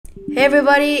Hey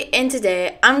everybody, and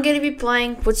today I'm going to be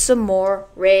playing with some more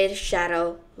Raid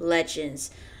Shadow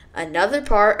Legends. Another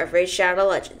part of Raid Shadow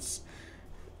Legends.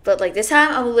 But like this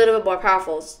time I'm a little bit more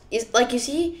powerful. You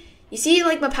see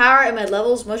like my power and my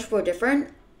levels much more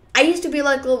different. I used to be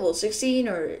like level 16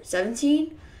 or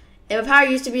 17 and my power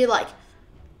used to be like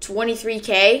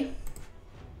 23k.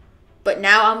 But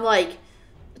now I'm like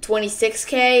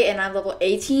 26k and I'm level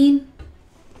 18.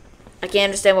 I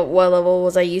can't understand what level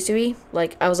was I used to be.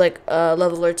 Like, I was like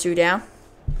level or 2 down.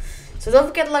 So don't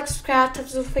forget to like, subscribe, tap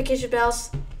the notification bells.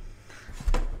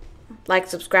 Like,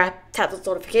 subscribe, tap the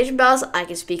notification bells. I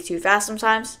can speak too fast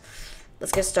sometimes.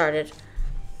 Let's get started.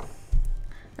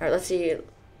 Alright, let's see.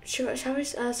 Shall we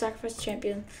sacrifice the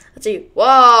champion? Let's see.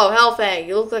 Whoa, Hellfang.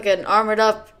 You look like an armored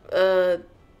up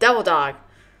devil dog.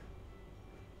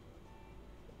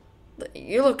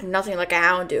 You look nothing like a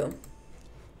Houndoom.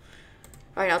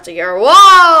 Alright, now to your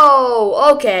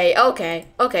whoa! Okay.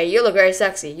 You look very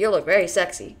sexy.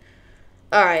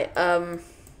 Alright,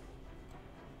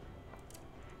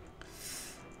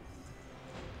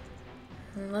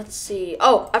 let's see.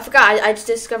 Oh, I forgot. I just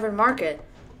discovered market.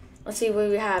 Let's see what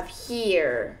we have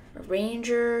here. A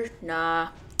ranger?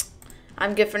 Nah.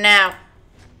 I'm good for now.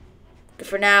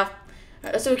 Alright,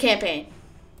 let's do a campaign.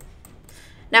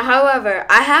 Now, however,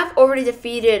 I have already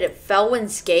defeated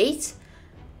Felwins Gate.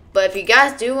 But if you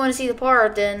guys do want to see the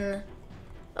part, then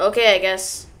okay, I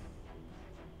guess.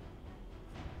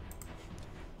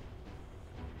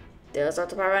 Yeah, let's start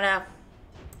the part right now.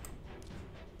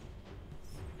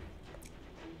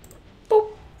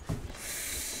 Boop.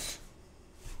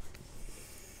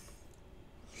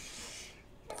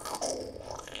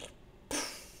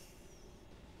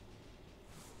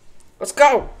 Let's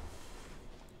go.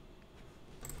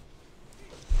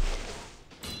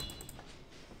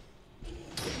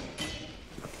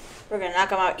 We're gonna knock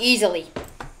them out easily.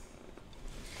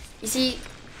 You see?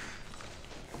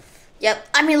 Yep.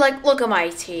 I mean, like, look at my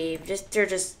team. They're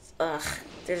just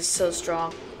so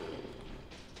strong.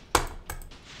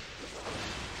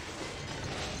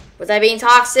 Was I being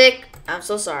toxic? I'm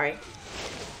so sorry.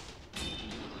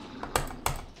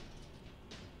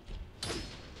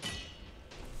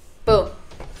 Boom.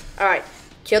 All right.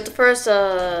 Killed the first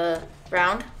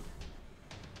round.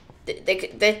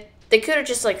 They could have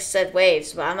just like said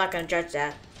waves, but I'm not gonna judge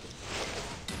that.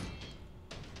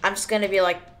 I'm just gonna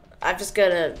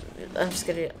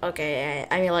okay.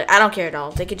 I mean, like, I don't care at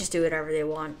all. They can just do whatever they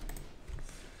want.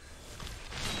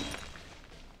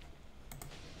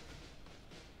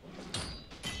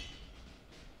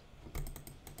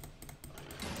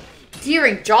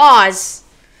 Tearing jaws.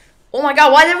 Oh my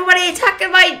god! Why is everybody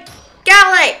attacking my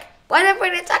Gallic?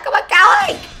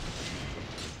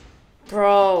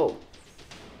 Bro.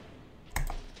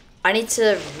 I need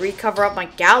to recover up my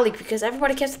Gallic because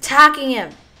everybody keeps attacking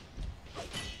him.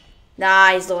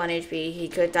 Nah, he's low on HP. He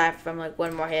could die from like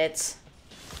one more hit.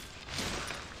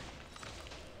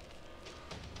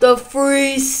 The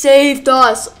freeze saved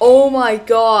us. Oh my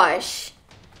gosh.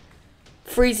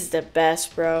 Freeze is the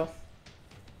best, bro.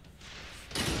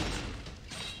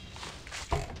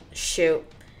 Shoot.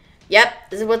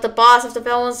 Yep, this is what the boss of the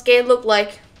Felwins game looked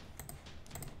like.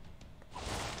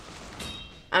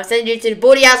 I'm sending you to the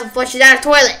booty house and flush it out of the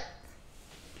toilet.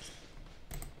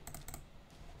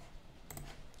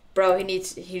 Bro, he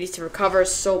needs to recover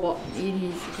so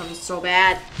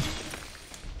bad.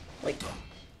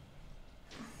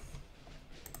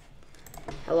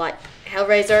 Like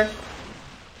Hellraiser.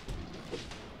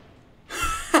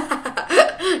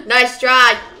 Nice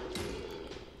try.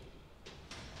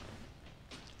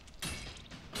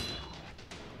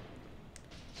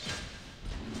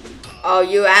 Oh,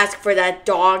 you asked for that,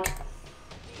 dog.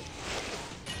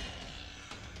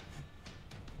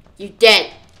 You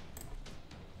dead.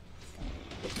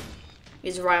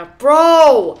 He's a Rile.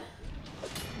 Bro!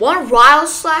 One Rile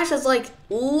slash is like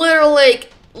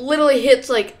literally hits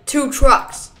like 2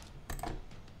 trucks.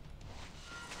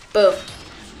 Boom.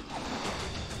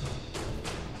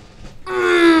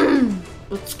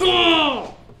 Let's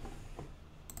go!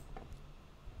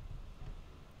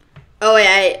 Oh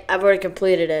wait, I've already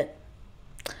completed it.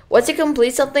 Once you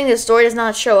complete something, the story does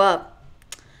not show up.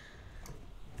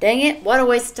 Dang it, what a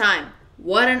waste of time.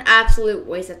 What an absolute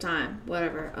waste of time.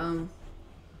 Whatever.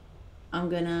 I'm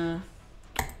gonna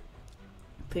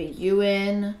put you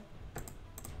in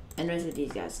and the rest of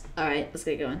these guys. Alright, let's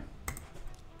get going.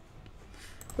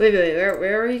 Wait,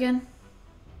 where are we again?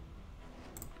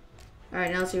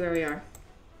 Alright, now let's see where we are.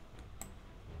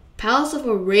 Palace of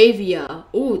Aravia.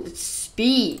 Ooh, the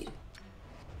speed.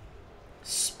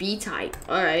 Speed type.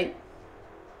 Alright.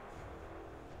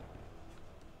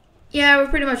 Yeah, we're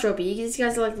pretty much OP. These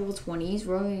guys are like level 20s.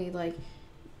 We're only like,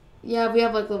 yeah, we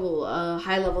have like level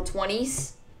high level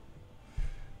 20s.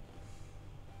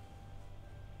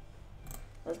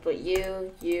 Let's put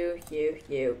you.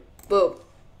 Boom.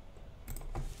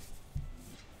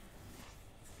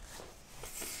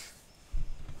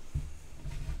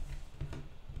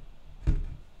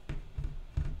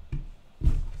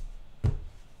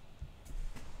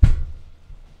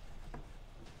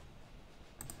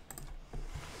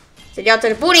 Send y'all to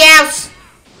the booty house!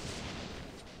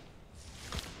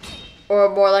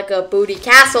 Or more like a booty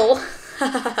castle.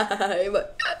 Am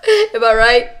I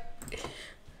right?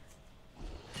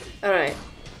 Alright.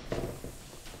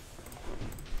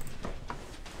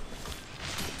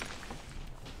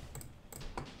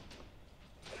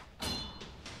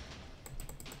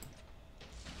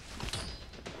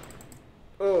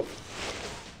 Oh.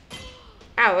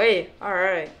 Ow, wait.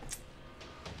 Alright.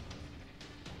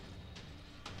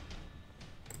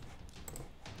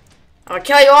 I'll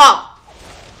kill you all.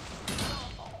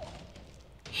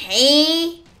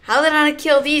 Hey, how did I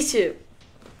kill these two?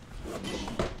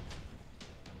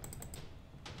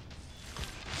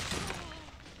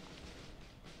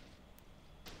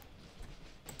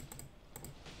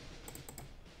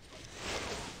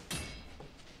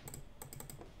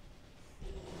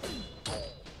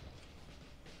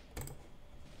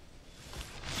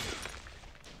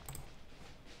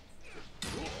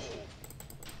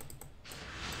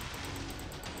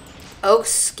 Oak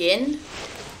skin?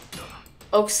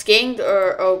 Oak skinned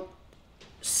or oak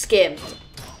skimmed?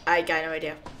 I got no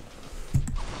idea.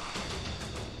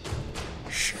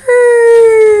 Sheesh.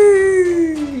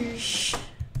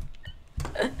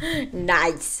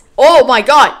 Nice. Oh my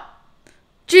god.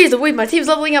 Jeez Louise, my team's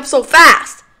leveling up so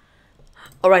fast.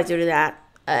 Alright, due to that.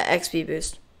 XP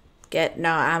boost.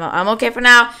 No, I'm okay for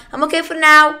now. I'm okay for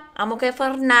now. I'm okay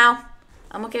for now.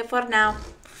 I'm okay for now.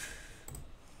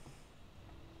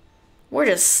 We're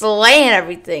just slaying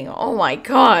everything. Oh my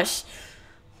gosh.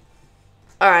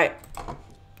 Alright.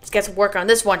 Let's get to work on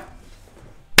this one.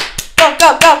 Go,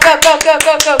 go, go, go, go, go,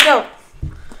 go, go, go.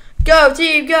 Go,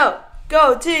 team, go.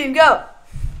 Go, team, go.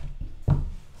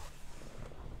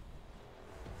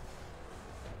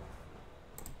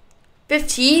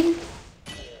 $15?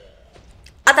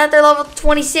 I thought they're level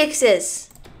 26s.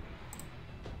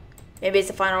 Maybe it's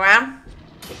the final round?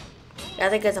 Yeah, I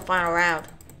think it's the final round.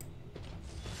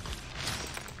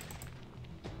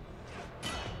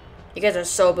 You guys are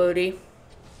so booty.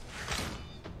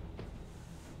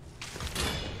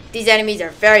 These enemies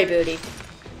are very booty.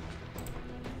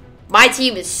 My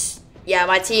team is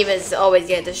always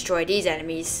gonna destroy these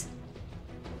enemies.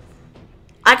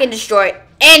 I can destroy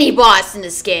any boss in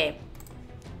this game.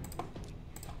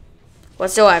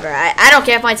 Whatsoever. I don't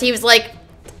care if my team is like,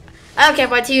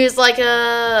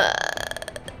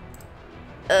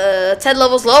 10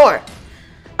 levels lower.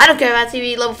 I don't care if my team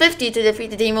is level 50 to defeat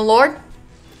the Demon Lord.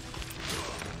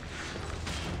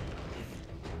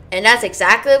 And that's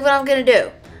exactly what I'm gonna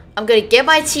do. I'm gonna get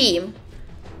my team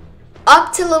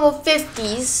up to level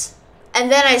 50s, and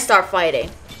then I start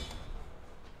fighting.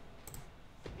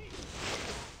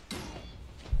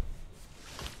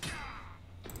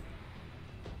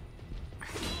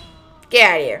 Get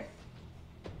out of here.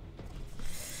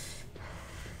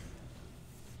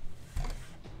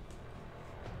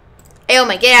 Hey, oh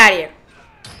my, get out of here.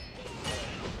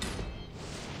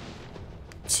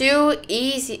 Too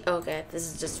easy. Okay, this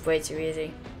is just way too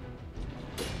easy.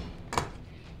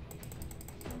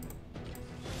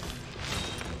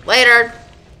 Later.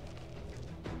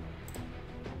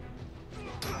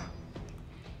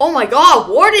 Oh my god,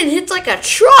 Warden hits like a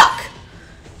truck.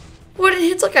 Warden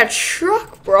hits like a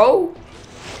truck, bro.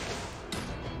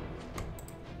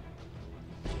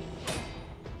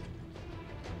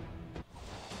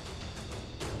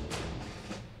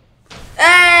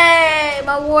 Hey,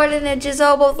 my Warden and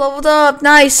Giselle both leveled up.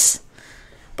 Nice.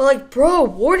 But like, bro,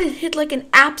 Warden hit like an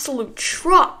absolute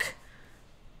truck.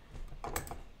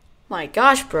 My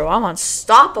gosh, bro, I'm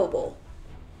unstoppable.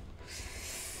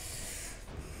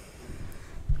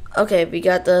 Okay, we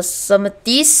got the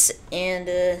Summitis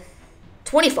and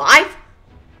 25?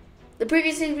 The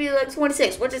previous seemed to be like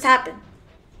 26. What just happened?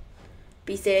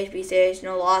 B stage,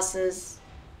 no losses.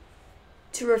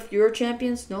 2 or fewer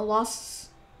champions, no losses.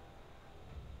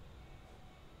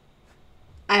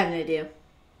 I have no idea.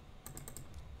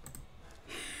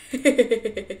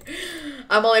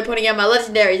 I'm only putting out my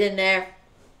legendaries in there.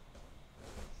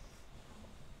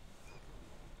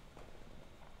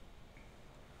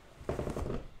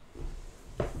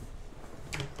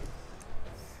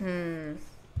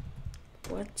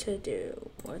 What to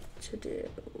do?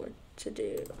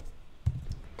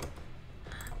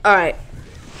 Alright.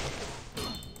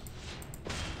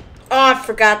 Oh, I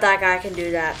forgot that guy can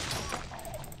do that.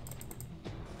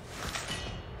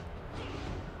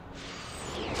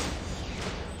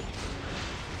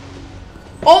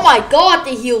 Oh my god,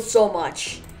 they heal so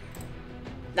much.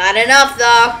 Not enough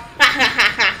though.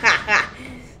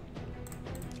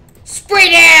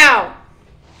 Spray down!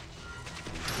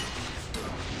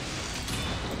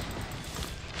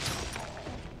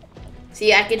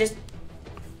 See, I can just...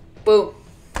 Boom.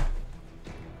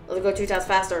 Let's go 2 times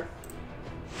faster.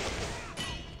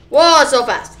 Whoa, it's so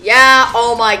fast. Yeah,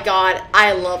 oh my god.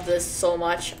 I love this so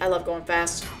much. I love going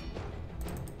fast.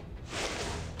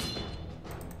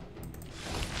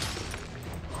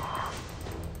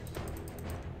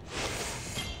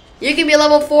 You can be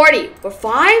level 40. We're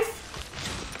 5?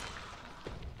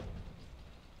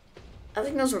 I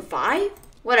think those were 5?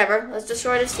 Whatever. Let's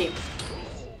destroy this team.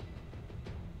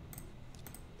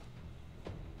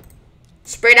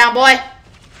 Spray down, boy.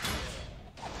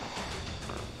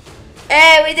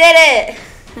 Hey, we did it!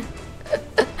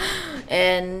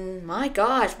 And my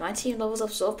gosh, my team levels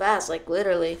up so fast, like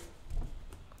literally.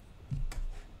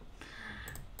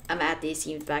 I'm at these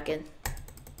teams back in.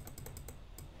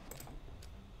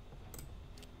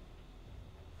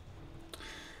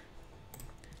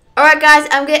 Alright guys,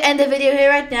 I'm going to end the video here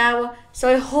right now. So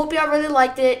I hope y'all really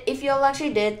liked it. If y'all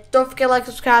actually did, don't forget to like,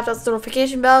 subscribe, that's the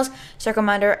notification bells. So a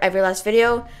reminder every last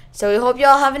video. So we hope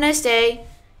y'all have a nice day.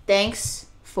 Thanks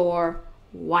for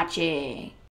watching.